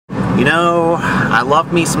You know, I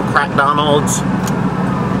love me some Crackdonalds.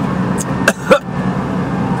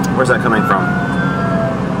 Where's that coming from?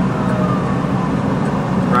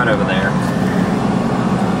 Right over there.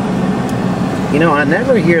 You know, I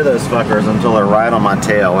never hear those fuckers until they're right on my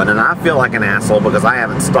tail, and then I feel like an asshole because I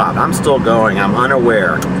haven't stopped. I'm still going. I'm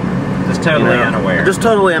unaware. Just totally unaware. Just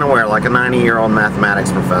totally unaware, like a 90-year-old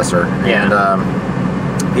mathematics professor. Yeah.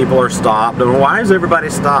 And people are stopped. And why is everybody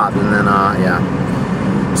stopped? And then, yeah.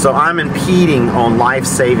 So I'm impeding on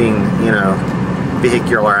life-saving, you know,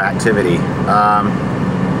 vehicular activity.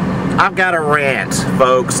 I've got a rant,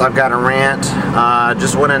 folks. I've got a rant.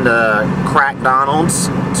 Just went into Crackdonalds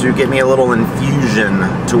to get me a little infusion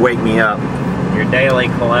to wake me up. Your daily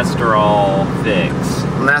cholesterol fix.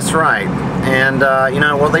 And that's right. And, you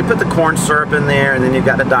know, well, they put the corn syrup in there, and then you've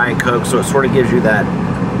got the Diet Coke, so it sort of gives you that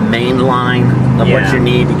main line of what you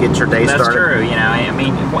need to get your day started. That's true. You know, I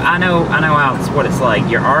mean, I know how what it's like.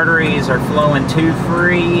 Your arteries are flowing too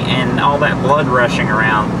free, and all that blood rushing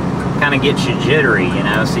around kind of gets you jittery, you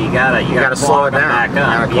know, so you gotta slow it down. Back up. You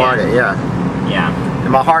gotta clog it, yeah. Yeah.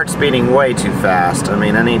 And my heart's beating way too fast. I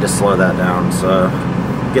mean, I need to slow that down, so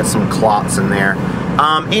get some clots in there.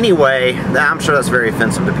 Anyway, I'm sure that's very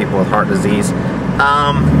offensive to people with heart disease.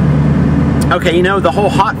 Okay, you know, the whole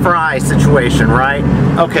hot fry situation, right?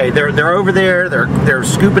 Okay, they're over there, they're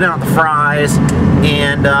scooping out the fries,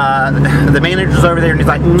 and the manager's over there, and he's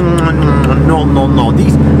like, no,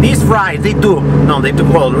 these fries, they're too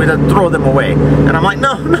cold, we have to throw them away. And I'm like,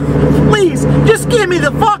 no, please, just give me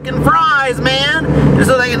the fucking fries, man. And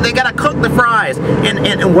so they gotta cook the fries,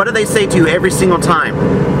 and what do they say to you every single time?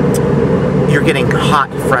 You're getting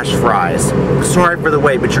hot, fresh fries. Sorry for the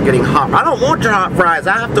wait, but you're getting hot. I don't want your hot fries.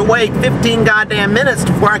 I have to wait 15 goddamn minutes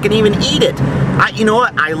before I can even eat it. You know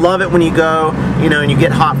what? I love it when you go, you know, and you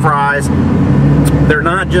get hot fries. They're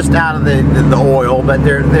not just out of the oil, but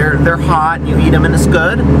they're hot. You eat them and it's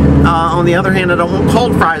good. On the other hand, I don't want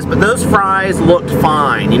cold fries, but those fries looked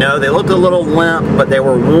fine. You know, they looked a little limp, but they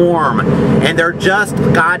were warm, and they're just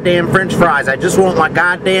goddamn French fries. I just want my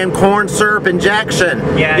goddamn corn syrup injection.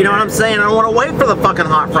 Yeah, you know what I'm saying? I don't want to wait for the fucking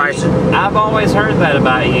hot fries. I've always heard that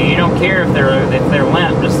about you. You don't care if they're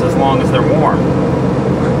limp, just as long as they're warm.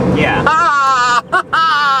 Yeah.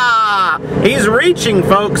 He's reaching,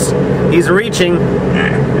 folks. He's reaching.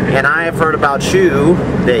 And I have heard about you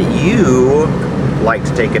that you like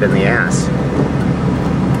to take it in the ass.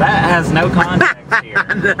 That has no context here.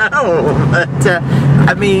 No, but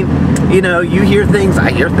I mean, you know, you hear things,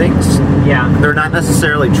 I hear things. Yeah. They're not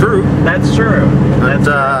necessarily true. That's true.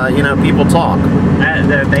 But, you know, people talk.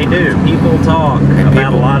 They do. People talk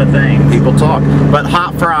about a lot of things. People talk. But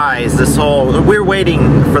hot fries, we're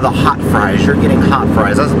waiting for the hot fries. You're getting hot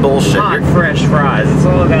fries. That's bullshit. Hot, fresh fries. It's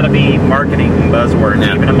all got to be marketing buzzwords,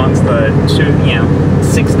 even amongst the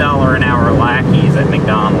 $6 an hour lackeys at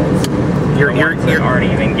McDonald's. You aren't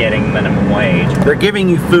even getting minimum wage. They're giving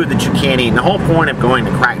you food that you can't eat. And the whole point of going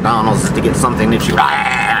to Crackdonalds is to get something that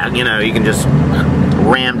you know, you can just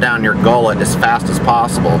ram down your gullet as fast as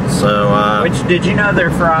possible. So, which, did you know their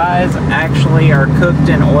fries actually are cooked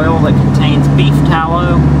in oil that contains beef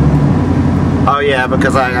tallow? Oh yeah,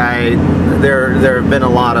 because there have been a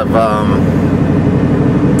lot of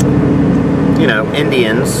you know,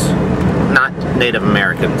 Indians, not Native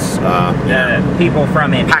Americans, people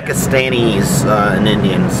from India, Pakistanis, and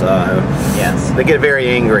Indians. Yes, they get very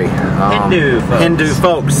angry. Hindu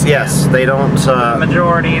folks, yes, they don't. The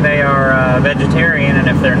majority, they are vegetarian, and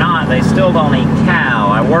if they're not, they still don't eat cow.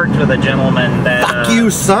 I worked with a gentleman that. Fuck you,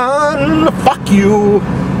 son. Fuck you.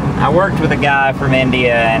 I worked with a guy from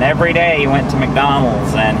India, and every day he went to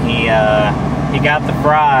McDonald's, and he got the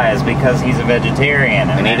fries because he's a vegetarian.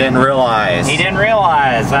 And he didn't realize. He didn't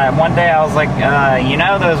realize. One day I was like, you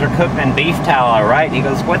know those are cooked in beef tallow, right? He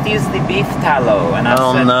goes, what is the beef tallow? And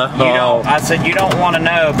I said, you don't want to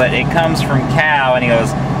know, but it comes from cow. And he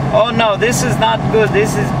goes, oh no, this is not good.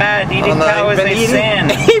 This is bad. Eating cow is a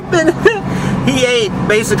sin.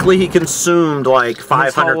 He consumed like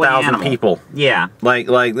 500,000 people. Yeah. Like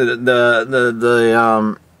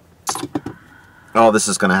oh, this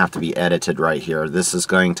is going to have to be edited right here. This is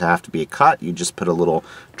going to have to be a cut. You just put a little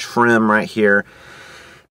trim right here.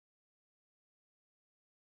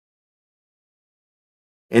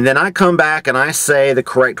 And then I come back and I say the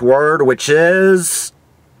correct word, which is...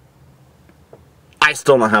 I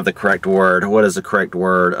still don't have the correct word. What is the correct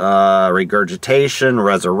word? Regurgitation,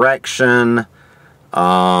 resurrection,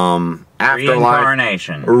 afterlife.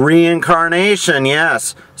 Reincarnation. Reincarnation,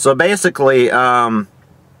 yes. So basically,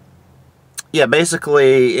 yeah,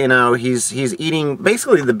 basically, you know, he's eating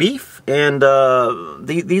basically the beef, and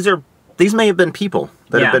these are these may have been people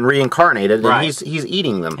that have been reincarnated, and he's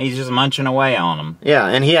eating them. He's just munching away on them. Yeah,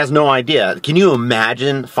 and he has no idea. Can you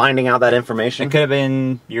imagine finding out that information? It could have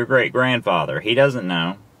been your great-grandfather. He doesn't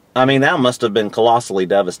know. I mean, that must have been colossally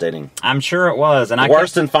devastating. I'm sure it was. And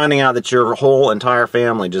worse than finding out that your whole entire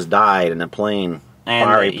family just died in a plane,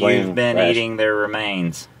 fiery plane you've been crash. eating their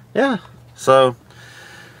remains. Yeah. So,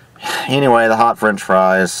 anyway, the hot French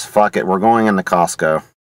fries. Fuck it, we're going into Costco.